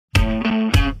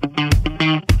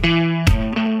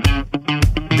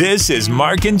This is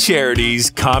Mark and Charity's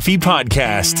Coffee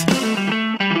Podcast.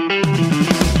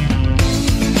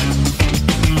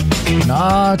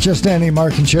 Not just any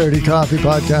Mark and Charity Coffee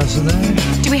Podcast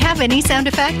today. Do we have any sound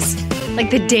effects?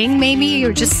 Like the ding maybe,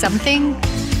 or just something?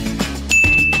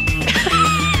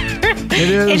 It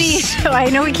is.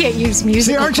 I know we can't use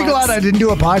music. See, aren't you glad I didn't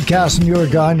do a podcast and you were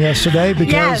gone yesterday?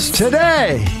 Because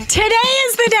today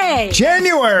is the day.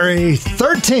 January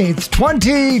 13th,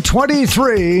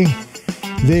 2023,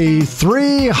 the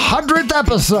 300th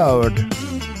episode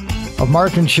of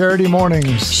Mark and Charity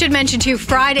Mornings. Should mention too,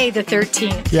 Friday the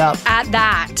 13th. Yeah. At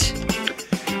that.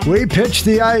 We pitched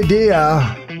the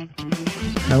idea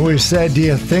and we said, do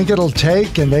you think it'll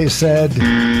take? And they said,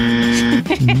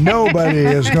 nobody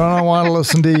is going to want to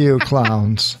listen to you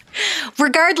clowns.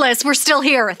 Regardless, we're still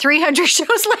here 300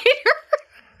 shows later.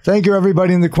 Thank you,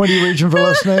 everybody in the Quinte region for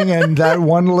listening, and that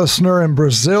one listener in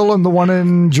Brazil and the one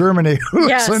in Germany who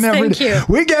listen every day. You.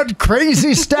 We get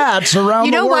crazy stats around the world.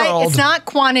 You know what? It's not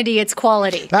quantity, it's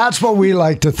quality. That's what we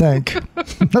like to think.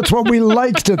 That's what we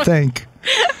like to think.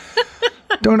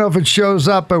 Don't know if it shows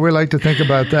up, but we like to think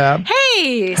about that.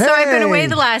 Hey, so I've been away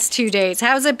the last 2 days.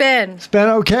 How's it been? It's been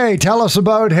okay. Tell us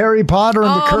about Harry Potter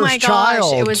and the Cursed Child.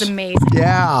 Oh my gosh, it was amazing.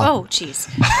 Yeah. Oh, jeez.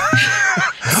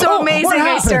 So amazing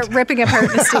I start ripping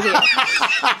apart the studio.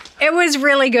 It was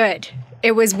really good.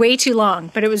 It was way too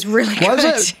long, but it was really good. Was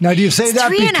it? Now, do you say it's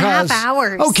that because... 3.5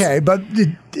 hours. Okay, but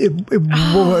it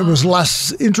was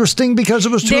less interesting because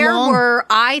it was too long?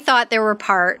 I thought there were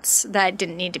parts that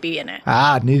didn't need to be in it.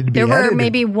 It needed to be edited. There were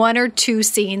maybe one or two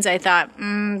scenes I thought,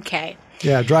 okay.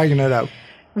 Yeah, dragging it out.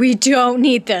 We don't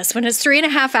need this. When it's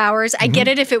 3.5 hours, I get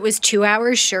it if it was 2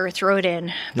 hours, sure, throw it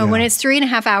in. But when it's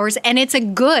 3.5 hours and it's a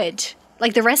good...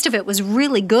 Like the rest of it was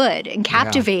really good and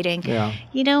captivating. Yeah.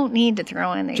 You don't need to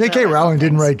throw in these. J.K. Rowling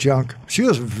didn't write junk. She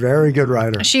was a very good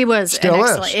writer. She was Still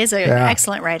is an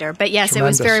excellent writer. But yes,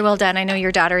 Tremendous. It was very well done. I know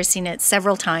your daughter has seen it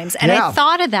several times. And I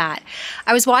thought of that.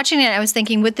 I was watching it and I was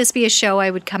thinking, would this be a show I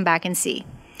would come back and see?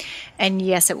 And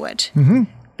yes, it would. Mm-hmm.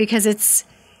 Because it's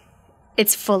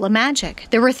full of magic.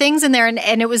 There were things in there,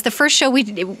 and it was the first show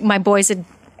my boys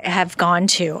have gone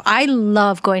to. I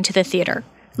love going to the theater.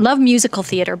 Love musical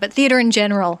theater, but theater in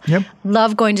general. Yep.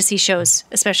 Love going to see shows,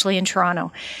 especially in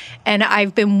Toronto. And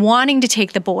I've been wanting to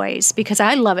take the boys because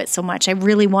I love it so much. I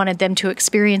really wanted them to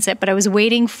experience it, but I was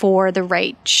waiting for the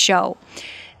right show.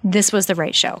 This was the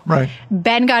right show. Right.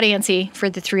 Ben got antsy for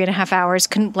the 3.5 hours.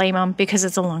 Couldn't blame him because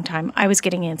it's a long time. I was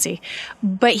getting antsy.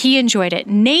 But he enjoyed it.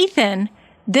 Nathan,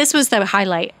 this was the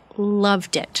highlight,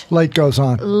 loved it. Light goes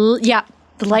on. Yeah.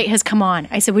 The light has come on.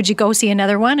 I said, would you go see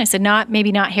another one? I said,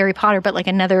 maybe not Harry Potter, but like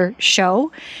another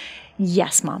show.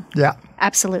 Yes, Mom. Yeah.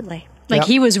 Absolutely. Like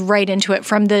he was right into it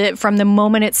from the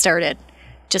moment it started.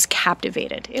 Just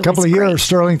captivated. It a couple was of great. years,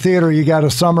 Sterling Theater. You got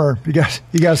a summer. You got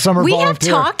a summer. We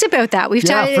volunteer. have talked about that. We've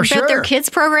talked about their kids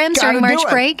programs during March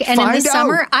break and in the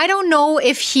summer. I don't know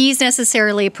if he's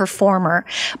necessarily a performer,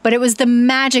 but it was the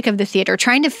magic of the theater.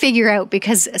 Trying to figure out,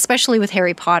 because especially with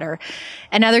Harry Potter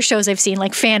and other shows I've seen,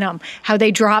 like Phantom, how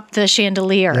they dropped the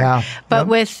chandelier. Yeah. But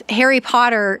with Harry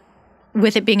Potter,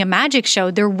 with it being a magic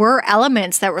show, there were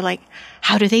elements that were like,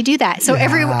 how do they do that? So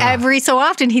every so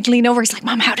often he'd lean over, he's like,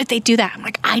 Mom, how did they do that? I'm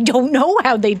like, I don't know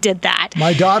how they did that.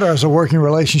 My daughter has a working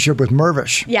relationship with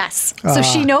Mirvish. Yes. So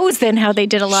she knows then how they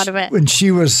did a lot of it. When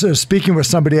she was speaking with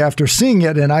somebody after seeing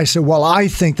it, and I said, well, I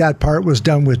think that part was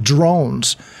done with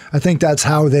drones. I think that's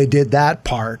how they did that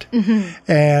part.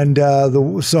 Mm-hmm.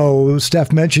 And so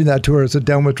Steph mentioned that to her. Is it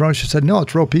done with drones? She said, no,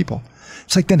 it's real people.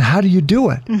 It's like, then how do you do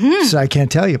it? Mm-hmm. So I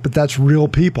can't tell you, but that's real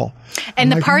people.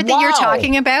 And the part that you're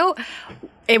talking about,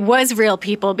 it was real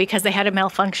people because they had a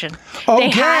malfunction. Okay. They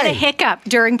had a hiccup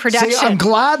during production. See, I'm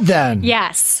glad then.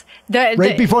 Yes.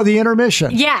 Right before the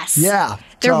intermission. Yes. Yeah.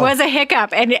 There was a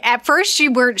hiccup. And at first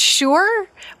you weren't sure,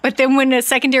 but then when a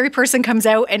secondary person comes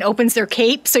out and opens their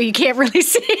cape so you can't really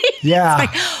see. Yeah.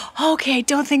 It's like, okay, I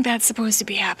don't think that's supposed to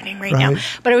be happening right now.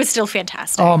 But it was still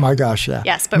fantastic. Oh my gosh, yeah.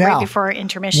 Yes, but right before our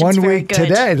intermission, 1 very week good.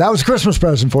 Today, that was a Christmas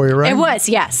present for you, right? It was,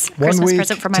 yes. Christmas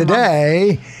present for my mom.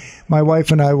 Today, my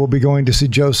wife and I will be going to see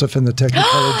Joseph in the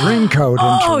Technicolor Dreamcoat in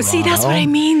Toronto. Oh, see, that's what I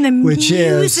mean. The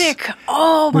music.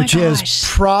 Oh my gosh. Which is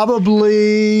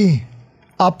probably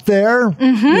up there,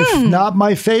 if not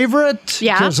my favorite.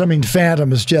 Yeah. Because, I mean,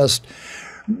 Phantom is just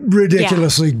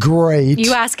ridiculously great.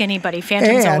 You ask anybody,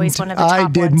 Phantom's always one of the top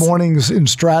ones. I did mornings in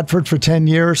Stratford for 10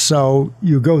 years, so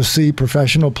you go see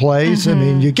professional plays. I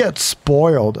mean, you get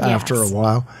spoiled after a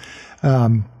while.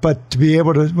 But to be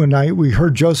able to, when we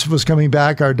heard Joseph was coming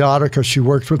back, our daughter, because she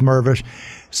worked with Mirvish,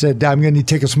 said, I'm going to need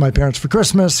tickets for my parents for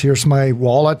Christmas. Here's my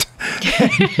wallet.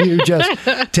 You just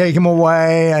take them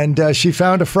away. And she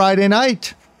found a Friday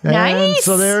night And Nice.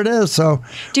 so there it is. So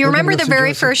Do you we're gonna remember the listen to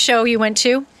very it. first show you went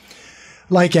to?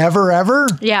 Like ever?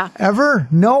 Yeah. Ever?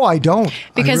 No, I don't.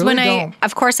 Because I really don't.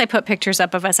 of course, I put pictures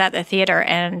up of us at the theater,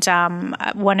 and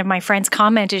one of my friends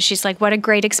commented, she's like, what a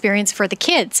great experience for the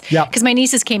kids. Yeah. Because my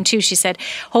nieces came too. She said,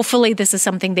 hopefully this is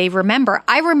something they remember.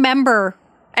 I remember,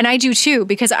 and I do too,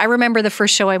 because I remember the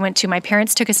first show I went to, my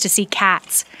parents took us to see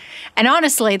Cats. And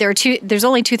honestly, there's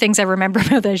only two things I remember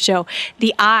about that show.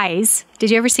 The eyes.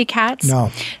 Did you ever see Cats?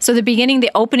 No. So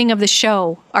the opening of the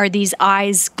show are these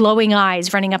eyes, glowing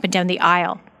eyes running up and down the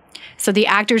aisle. So the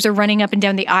actors are running up and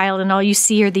down the aisle, and all you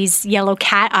see are these yellow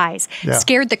cat eyes. Yeah.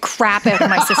 Scared the crap out of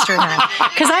my sister and I.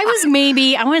 Because I was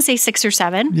maybe, I want to say 6 or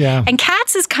 7. Yeah. And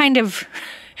Cats is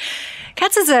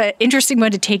an interesting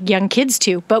one to take young kids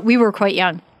to, but we were quite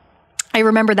young. I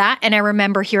remember that, and I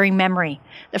remember hearing Memory,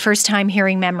 the first time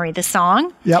hearing Memory, the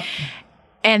song. Yep.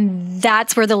 And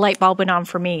that's where the light bulb went on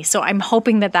for me. So I'm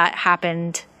hoping that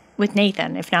happened with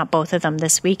Nathan, if not both of them,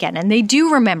 this weekend. And they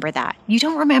do remember that. You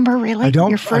don't remember, really? I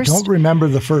don't remember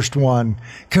the first one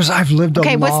because I've lived a long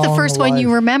life. Okay, what's the first one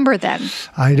you remember then?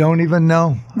 I don't even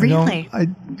know. Really?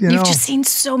 You've just seen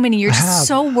so many. You're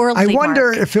so worldly, I wonder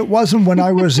Mark. if it wasn't when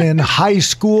I was in high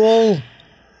school,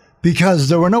 because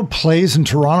there were no plays in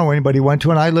Toronto anybody went to,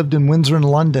 and I lived in Windsor and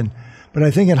London. But I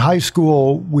think in high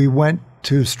school, we went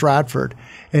to Stratford,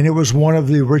 and it was one of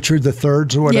the Richard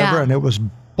III's or whatever, Yeah. and it was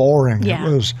boring. Yeah.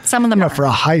 It was, Some of them are. for a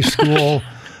high school.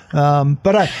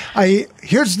 But I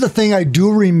here's the thing I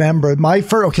do remember.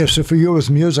 So for you it was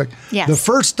music. Yes. The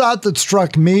first thought that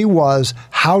struck me was,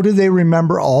 how do they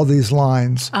remember all these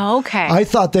lines? Oh, okay. I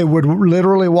thought they would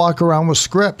literally walk around with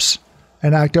scripts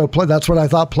and act out play. That's what I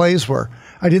thought plays were.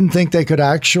 I didn't think they could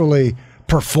actually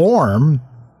perform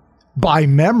by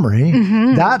memory.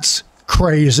 Mm-hmm. That's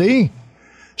crazy.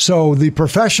 So the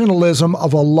professionalism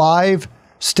of a live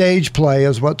stage play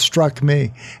is what struck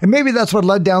me. And maybe that's what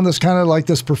led down this kind of like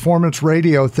this performance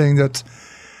radio thing that's,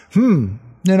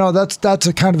 that's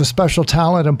a kind of a special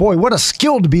talent. And boy, what a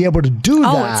skill to be able to do that.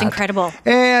 Oh, it's incredible.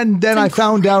 And then I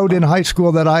found out in high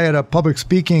school that I had a public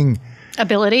speaking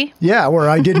ability. Yeah, where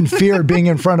I didn't fear being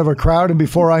in front of a crowd, and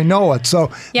before I know it. So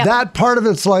Yep. that part of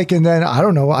it's like, and then I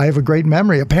don't know, I have a great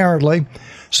memory apparently.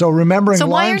 So remembering So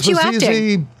why lines aren't you was acting?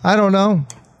 easy. I don't know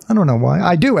why.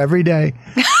 I do every day.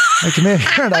 I come in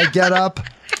here and I get up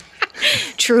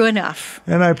True enough.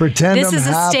 and I pretend This I'm is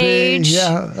a happy. stage.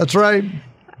 Yeah, that's right.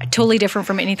 Totally different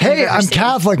from anything Hey, I've ever I'm seen.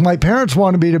 Catholic. My parents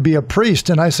wanted me to be a priest,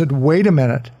 and I said, wait a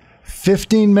minute.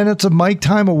 15 minutes of mic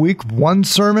time a week, one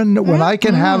sermon, when I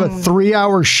can have a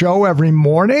 3-hour show every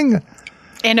morning?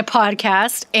 And a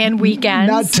podcast and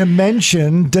weekends. Not to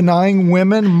mention denying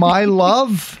women my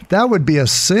love. That would be a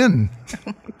sin.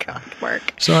 God,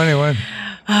 Mark. So anyway.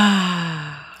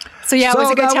 So yeah, it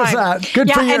was a good that time. was that. Good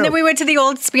yeah, for you. and then we went to the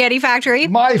old spaghetti factory.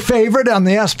 My favorite on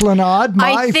the Esplanade.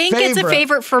 I think it's a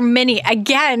favorite for many.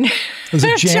 Again, Was it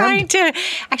I'm jammed? trying to.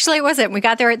 Actually, it wasn't. We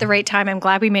got there at the right time. I'm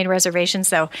glad we made reservations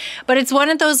though. But it's one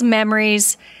of those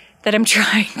memories that I'm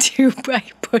trying to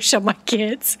push on my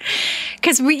kids,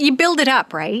 because you build it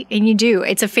up, right? And you do.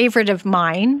 It's a favorite of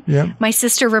mine. Yeah. My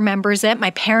sister remembers it.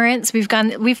 My parents. We've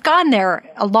gone there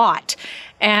a lot,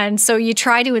 and so you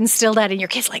try to instill that in your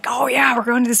kids, like, oh yeah, we're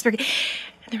going to the spaghetti,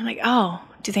 and they're like, oh.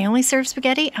 Do they only serve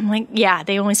spaghetti? I'm like, yeah,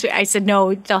 they only. I said,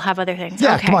 no, they'll have other things.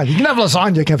 Yeah, okay. come on. You can have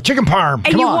lasagna. You can have chicken parm. And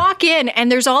Come you on. walk in,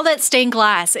 and there's all that stained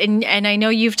glass, and I know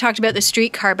you've talked about the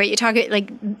streetcar, but you talk like,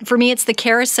 for me, it's the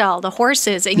carousel, the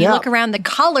horses, and you Yeah. look around the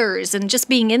colors and just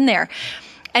being in there,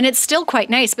 and it's still quite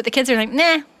nice. But the kids are like,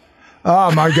 nah. Oh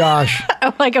my gosh.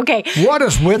 I'm like, okay. What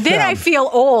is with Then them? I feel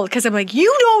old because I'm like,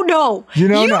 you don't know. You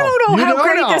don't know. don't know You how don't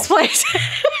great know. this place.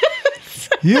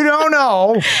 You don't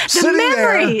know. Sitting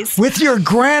memories. there with your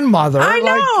grandmother. I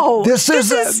know. Like, this is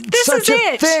such a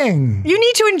it. thing. You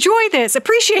need to enjoy this,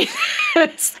 appreciate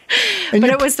this. And But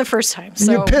you- it was the first time. And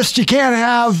So you're pissed you can't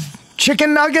have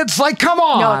chicken nuggets? Like, come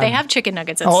on. no, they have chicken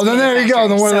nuggets. At Oh, then Spaghetti there you go. Factory.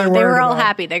 Then what are So they they were worried all about?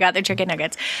 happy. They got their chicken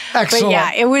nuggets. Excellent. But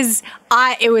yeah,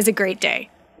 it was a great day.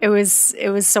 It was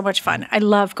so much fun. I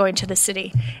love going to the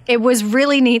city. It was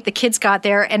really neat. The kids got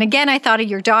there, and again, I thought of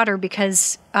your daughter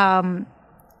because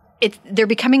they're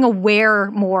becoming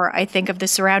aware more, I think, of the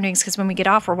surroundings. Because when we get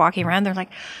off, we're walking around. They're like,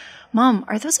 "Mom,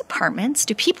 are those apartments?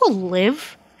 Do people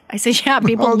live?" I said, "Yeah,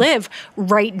 people live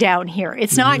right down here.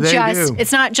 It's not They just do.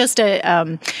 it's not just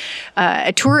a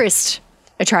tourist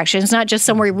attraction. It's not just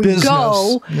somewhere we Business.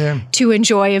 go Yeah. to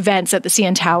enjoy events at the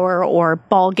CN Tower or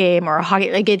ball game or a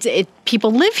hockey. Like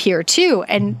people live here too.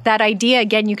 And that idea,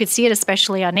 again, you could see it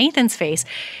especially on Nathan's face.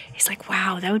 He's like,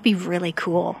 wow, that would be really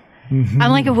cool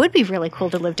I'm like, it would be really cool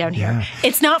to live down here.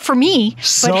 It's not for me,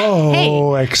 So but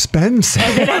hey. expensive.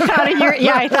 And then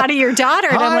I thought of your daughter,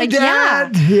 and I'm like,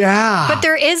 Dad. yeah. Yeah. But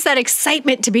there is that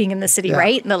excitement to being in the city,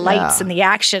 right? And the lights and the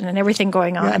action and everything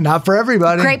going on. Yeah, not for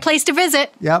everybody. Great place to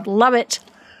visit. Yep. Love it.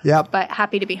 Yep. But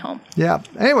happy to be home. Yep.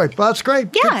 Anyway, well, that's great.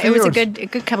 Yeah, Good it was for a yours.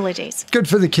 good couple of days. Good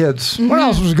for the kids. What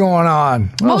else was going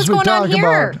on? What else was we going on talk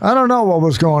here? About? I don't know what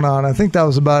was going on. I think that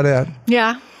was about it.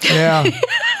 Yeah. Yeah.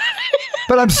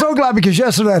 But I'm so glad because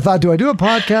yesterday I thought, do I do a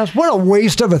podcast? What a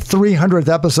waste of a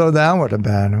 300th episode that would have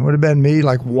been. It would have been me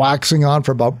like waxing on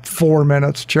for about 4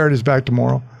 minutes. Charity's back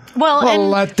tomorrow. Well, what a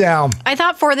and letdown. I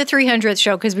thought for the 300th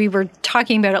show, because we were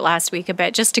talking about it last week a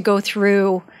bit, just to go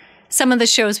through some of the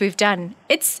shows we've done.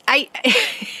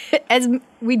 As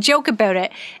we joke about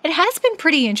it, it has been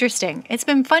pretty interesting. It's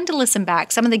been fun to listen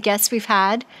back. Some of the guests we've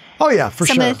had. Oh, yeah, for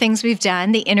sure. Some of the things we've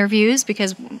done, the interviews,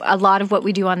 because a lot of what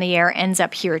we do on the air ends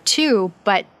up here too.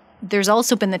 But there's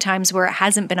also been the times where it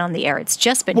hasn't been on the air. It's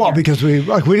just been here. Because we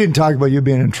didn't talk about you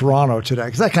being in Toronto today,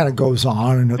 because that kind of goes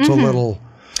on and it's a little...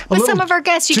 But some of our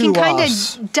guests, you can kind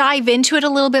of dive into it a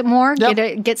little bit more,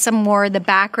 get some more of the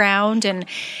background. And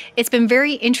it's been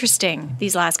very interesting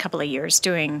these last couple of years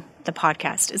doing the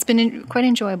podcast. It's been quite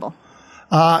enjoyable.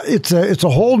 It's a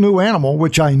whole new animal,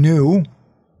 which I knew.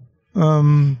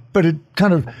 But it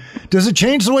kind of, does it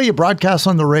change the way you broadcast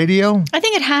on the radio? I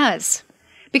think it has.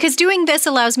 Because doing this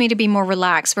allows me to be more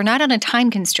relaxed. We're not on a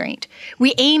time constraint.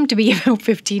 We aim to be about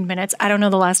 15 minutes. I don't know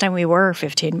the last time we were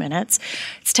 15 minutes.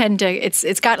 It's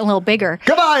gotten a little bigger.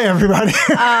 Goodbye, everybody.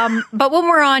 But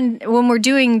when we're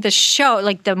doing the show,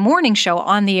 like the morning show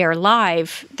on the air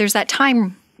live, there's that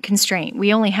time constraint.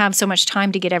 We only have so much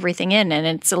time to get everything in, and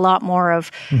it's a lot more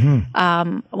of,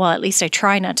 well, at least I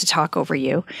try not to talk over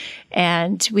you.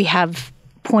 And we have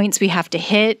points we have to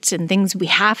hit and things we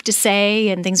have to say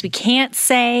and things we can't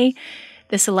say.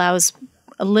 This allows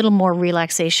a little more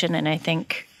relaxation, and I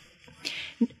think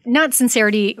not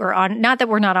sincerity not that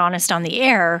we're not honest on the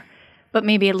air, but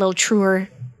maybe a little truer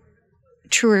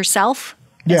self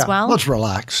as well. Well, it's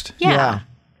relaxed. Yeah.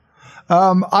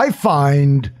 I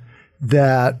find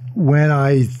that when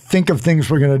I think of things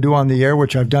we're going to do on the air,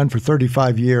 which I've done for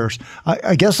 35 years,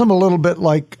 I guess I'm a little bit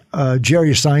like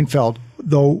Jerry Seinfeld,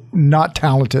 though not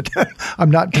talented. I'm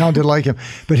not talented like him.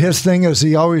 But his thing is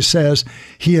he always says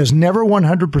he is never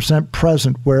 100%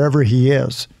 present wherever he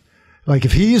is. Like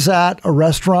if he's at a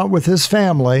restaurant with his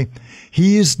family,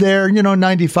 he's there,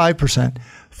 95%.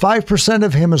 5%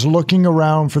 of him is looking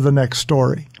around for the next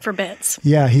story. For bits.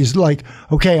 Yeah, he's like,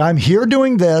 okay, I'm here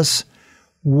doing this.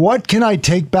 What can I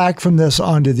take back from this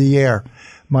onto the air?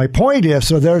 My point is,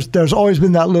 so there's always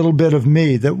been that little bit of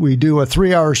me that we do a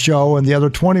 3-hour show and the other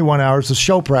 21 hours is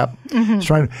show prep.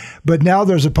 But now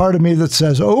there's a part of me that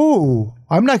says, oh,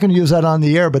 I'm not going to use that on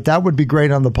the air, but that would be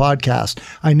great on the podcast.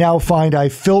 I now find I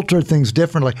filter things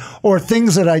differently, or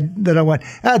things that I went,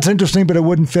 that's interesting, but it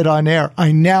wouldn't fit on air.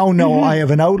 I now know I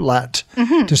have an outlet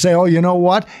to say, oh, you know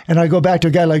what? And I go back to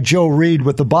a guy like Joe Reed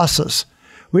with the buses.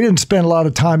 We didn't spend a lot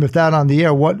of time with that on the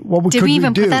air. What could we do? Did we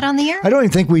even put that on the air? I don't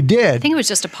even think we did. I think it was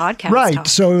just a podcast. Right. Talk.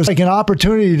 So it was like an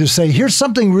opportunity to say, here's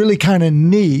something really kind of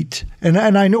neat. And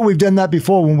I know we've done that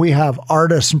before when we have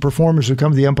artists and performers who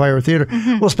come to the Empire Theater.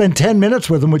 We'll spend 10 minutes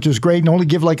with them, which is great, and only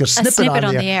give like a snippet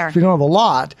on the air. We don't have a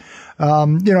lot.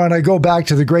 And I go back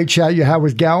to the great chat you had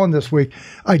with Gowan this week.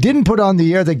 I didn't put on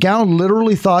the air that Gowan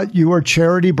literally thought you were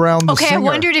Charity Brown, the singer. I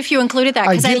wondered if you included that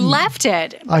because I left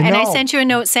it. And I sent you a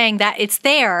note saying that it's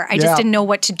there. I just didn't know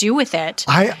what to do with it.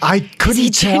 I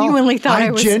couldn't tell. Genuinely thought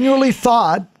I genuinely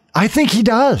thought, I think he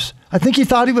does. I think he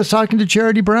thought he was talking to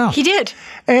Charity Brown. He did.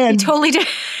 And he totally did.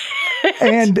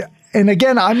 And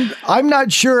again, I'm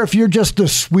not sure if you're just the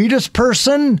sweetest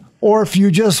person or if you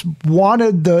just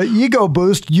wanted the ego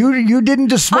boost. You didn't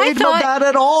dissuade him of that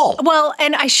at all. Well,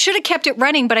 and I should have kept it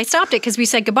running, but I stopped it because we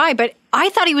said goodbye. But I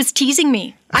thought he was teasing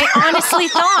me. I honestly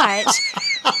thought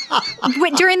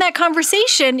during that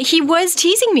conversation, he was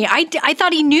teasing me. I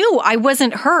thought he knew I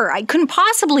wasn't her. I couldn't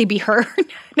possibly be her.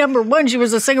 Number one, she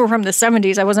was a singer from the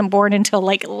 70s. I wasn't born until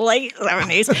like late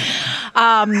 70s.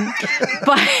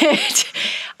 But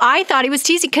I thought he was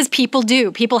teasing because people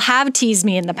do. People have teased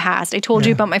me in the past. I told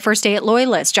you about my first day at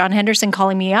Loyalist. John Henderson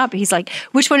calling me up. He's like,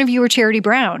 which one of you were Charity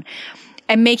Brown?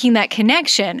 And making that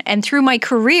connection. And through my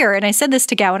career, and I said this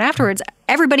to Gowan afterwards,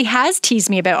 everybody has teased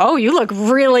me about, oh, you look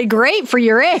really great for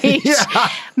your age.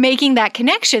 Making that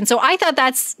connection. So I thought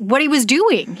that's what he was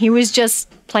doing. He was just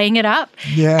playing it up.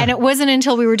 Yeah. And it wasn't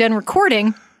until we were done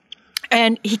recording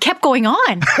and he kept going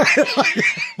on.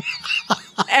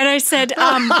 And I said,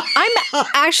 I'm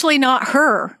actually not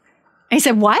her. And he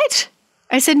said, what?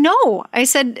 I said, no. I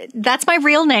said, that's my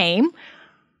real name.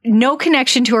 no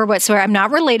connection to her whatsoever. I'm not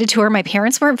related to her. My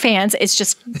parents weren't fans. It's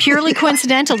just purely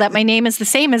coincidental that my name is the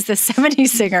same as the 70s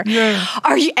singer. Yeah.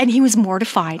 And he was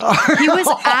mortified. He was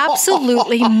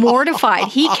absolutely mortified.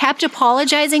 He kept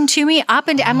apologizing to me up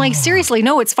and down. I'm like, seriously,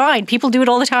 no, it's fine. People do it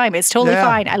all the time. It's totally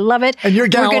fine. I love it. And you're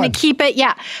going. We're going to keep it.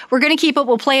 Yeah, we're going to keep it.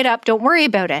 We'll play it up. Don't worry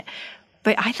about it.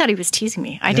 But I thought he was teasing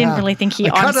me. I didn't really think he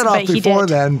honestly, but he did. I cut it off before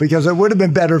then because it would have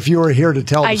been better if you were here to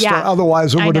tell the story.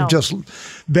 Otherwise, it would have just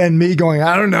been me going,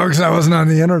 I don't know, because I wasn't on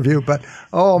the interview. But,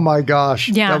 oh, my gosh.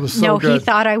 Yeah. That was so good. He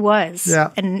thought I was.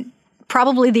 Yeah. And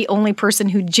probably the only person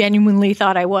who genuinely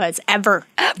thought I was, ever.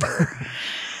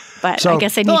 But I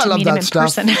guess I need to meet him in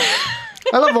person.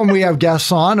 I love when we have guests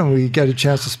on and we get a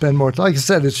chance to spend more time. Like I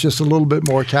said, it's just a little bit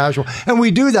more casual. And we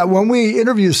do that when we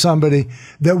interview somebody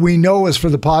that we know is for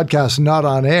the podcast, not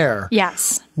on air.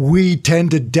 Yes. We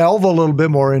tend to delve a little bit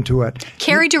more into it.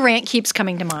 Cary Durant keeps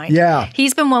coming to mind. Yeah.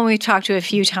 He's been one we've talked to a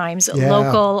few times.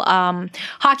 Local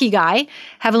hockey guy,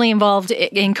 heavily involved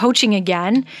in coaching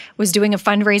again, was doing a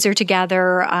fundraiser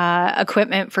together,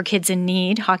 equipment for kids in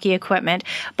need, hockey equipment,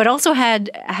 but also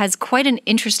has quite an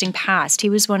interesting past. He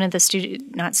was one of the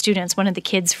one of the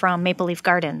kids from Maple Leaf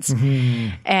Gardens. Mm-hmm.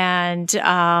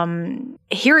 And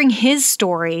hearing his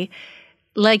story,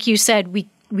 like you said,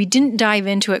 we didn't dive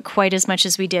into it quite as much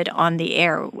as we did on the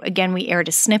air. Again, we aired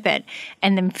a snippet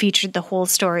and then featured the whole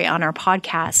story on our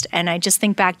podcast. And I just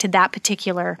think back to that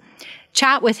particular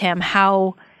chat with him,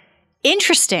 how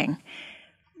interesting,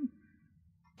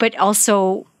 but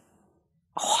also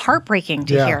heartbreaking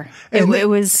to hear. It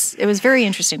was very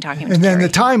interesting talking to And then Cary.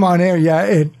 the time on air,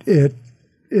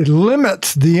 it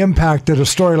limits the impact that a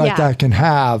story like that can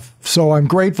have. So I'm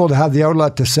grateful to have the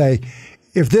outlet to say,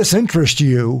 if this interests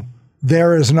you,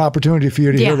 there is an opportunity for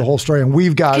you to hear the whole story, and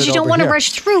we've got it. Because you don't want to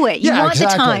rush through it. You want the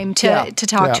time to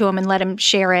talk to him and let him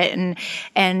share it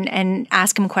and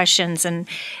ask him questions, and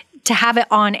to have it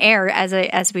on air,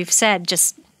 as we've said,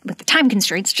 just with the time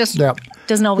constraints, just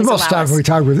doesn't always allow us. Most times we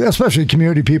talk with, especially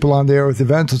community people on the air with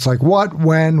events, it's like what,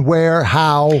 when, where,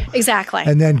 how. Exactly.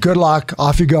 And then good luck,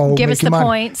 off you go. Give us the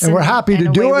points. And we're happy to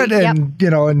do it. And,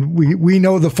 and we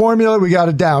know the formula. We got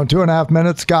it down. 2.5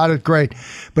 minutes. Got it. Great.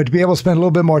 But to be able to spend a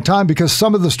little bit more time, because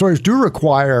some of the stories do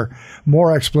require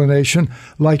more explanation,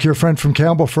 like your friend from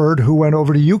Campbellford who went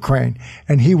over to Ukraine,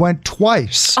 and he went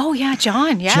twice. Oh, yeah,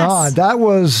 John. Yes. John, that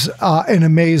was an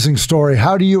amazing story.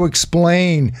 How do you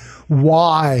explain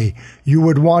why you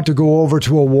would want to go over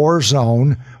to a war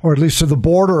zone, or at least to the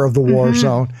border of the war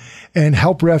zone, and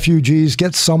help refugees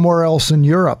get somewhere else in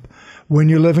Europe when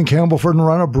you live in Campbellford and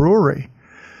run a brewery?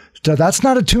 So that's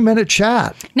not a 2-minute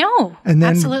chat. No, and then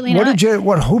absolutely not.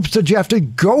 What hoops did you have to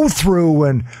go through,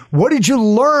 and what did you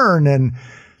learn? And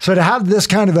so to have this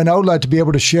kind of an outlet to be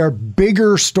able to share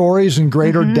bigger stories in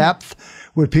greater depth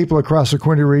with people across the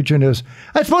Quinte region is,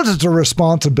 I suppose it's a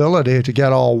responsibility to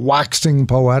get all waxing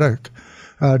poetic.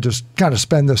 Just kind of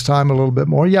spend this time a little bit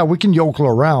more. Yeah, we can yokel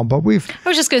around, but I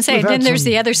was just going to say, then there's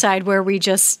the other side where we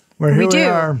just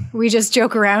we just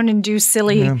joke around and do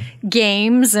silly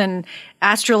games and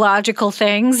astrological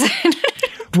things.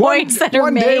 Points that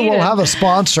are made. One day we'll have a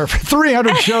sponsor. For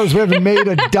 300 shows, we haven't made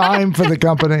a dime for the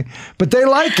company, but they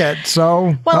like it.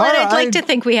 So, I'd like to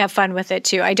think we have fun with it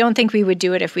too. I don't think we would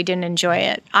do it if we didn't enjoy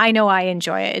it. I know I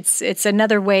enjoy it. It's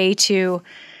another way to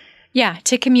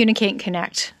communicate and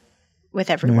connect with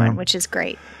everyone, which is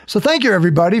great. So thank you,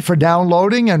 everybody, for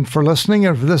downloading and for listening.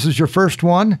 And if this is your first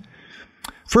one,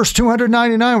 first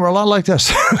 299, we're a lot like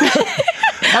this.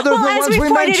 Other than as we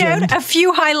pointed out, a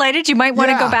few highlighted you might want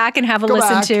to go back and have a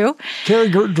listen to. Cary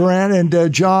Durant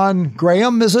and John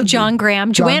Graham, is it? John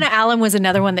Graham. Joanna Allen was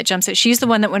another one that jumps out. She's the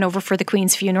one that went over for the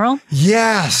Queen's funeral.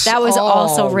 Yes. That was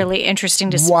also really interesting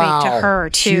to speak to her,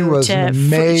 too. She was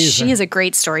amazing. She is a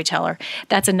great storyteller.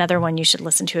 That's another one you should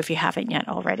listen to if you haven't yet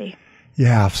already.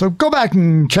 Yeah, so go back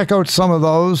and check out some of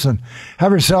those and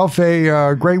have yourself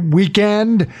a great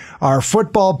weekend. Our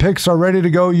football picks are ready to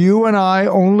go. You and I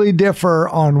only differ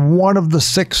on one of the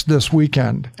 6 this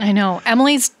weekend. I know.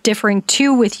 Emily's differing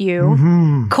 2 with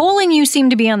you. Cole and you seem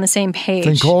to be on the same page.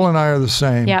 I think Cole and I are the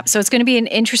same. Yeah, so it's going to be an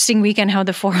interesting weekend how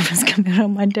the 4 of us come in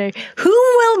on Monday. Who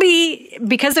will be,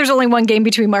 because there's only one game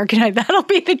between Mark and I, that'll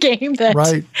be the game that...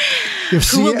 Right.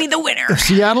 Who will be the winner? If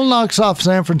Seattle knocks off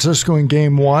San Francisco in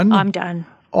game 1... I'm done.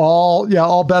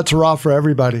 All bets are off for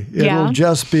everybody. It'll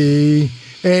just be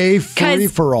a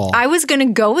free-for-all. I was going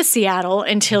to go with Seattle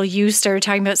until you started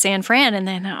talking about San Fran, and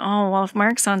then, if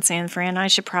Mark's on San Fran, I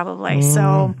should probably.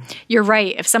 So you're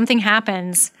right. If something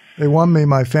happens... They won me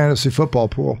my fantasy football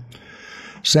pool.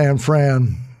 San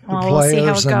Fran. Well, we'll see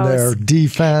how it and their goes.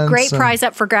 defense. Great prize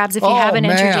up for grabs. If you haven't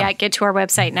entered man. yet, get to our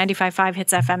website,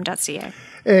 955hitsfm.ca.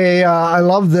 I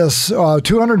love this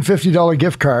 $250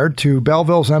 gift card to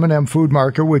Belleville's M&M Food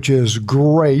Market, which is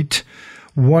great,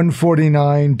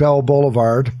 149 Bell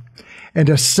Boulevard, and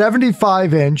a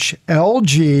 75-inch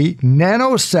LG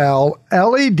NanoCell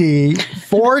LED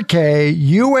 4K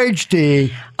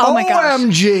UHD Oh my gosh.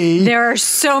 OMG. There are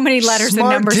so many letters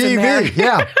Smart and numbers TV. in there.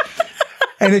 Yeah.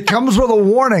 And it comes with a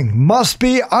warning, must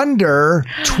be under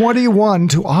 21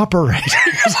 to operate.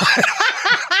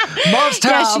 Must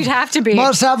have. Yes, you'd have to be.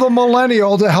 Must have a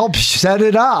millennial to help set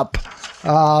it up.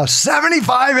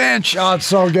 75-inch. Oh, it's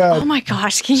so good. Oh my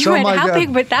gosh. Can you imagine how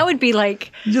big? But that would be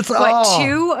like,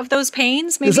 two of those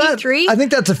panes? Maybe three? I think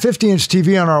that's a 50-inch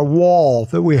TV on our wall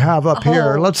that we have up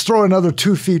here. Let's throw another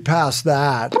 2 feet past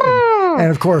that. And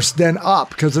of course, then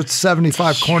up because it's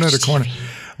 75 corner to corner.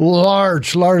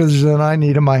 Larger than I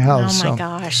need in my house. Oh my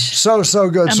gosh. So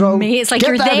good. So it's like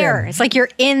you're there. It's like you're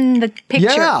in the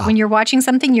picture. Yeah. When you're watching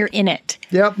something, you're in it.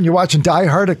 Yep. You're watching Die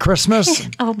Hard at Christmas.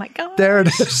 Oh my God. There it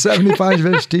is,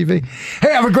 75-inch TV.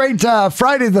 Hey, have a great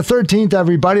Friday the 13th,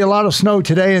 everybody. A lot of snow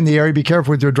today in the area. Be careful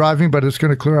with your driving, but it's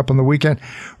going to clear up on the weekend.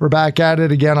 We're back at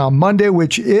it again on Monday,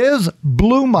 which is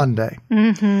Blue Monday.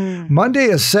 Mm-hmm. Monday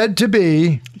is said to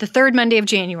be the third Monday of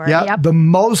January. Yep. The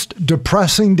most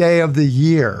depressing day of the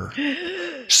year.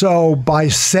 So by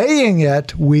saying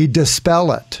it, we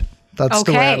dispel it. That's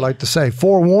the way I like to say.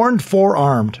 Forewarned,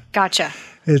 forearmed. Gotcha.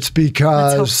 It's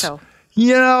because, let's hope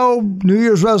so. New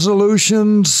Year's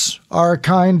resolutions are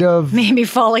kind of maybe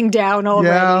falling down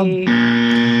already.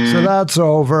 Yeah. So that's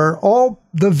over. Oh,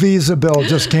 the Visa bill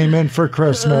just came in for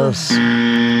Christmas.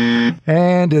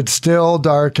 And it's still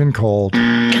dark and cold.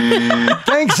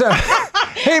 Thanks.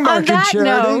 Hey, Mark and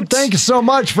Charity. Thank you so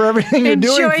much for everything you're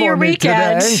doing for me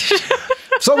today.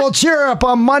 So we'll cheer up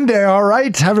on Monday, all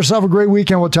right? Have yourself a great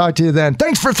weekend. We'll talk to you then.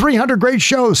 Thanks for 300 great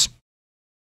shows.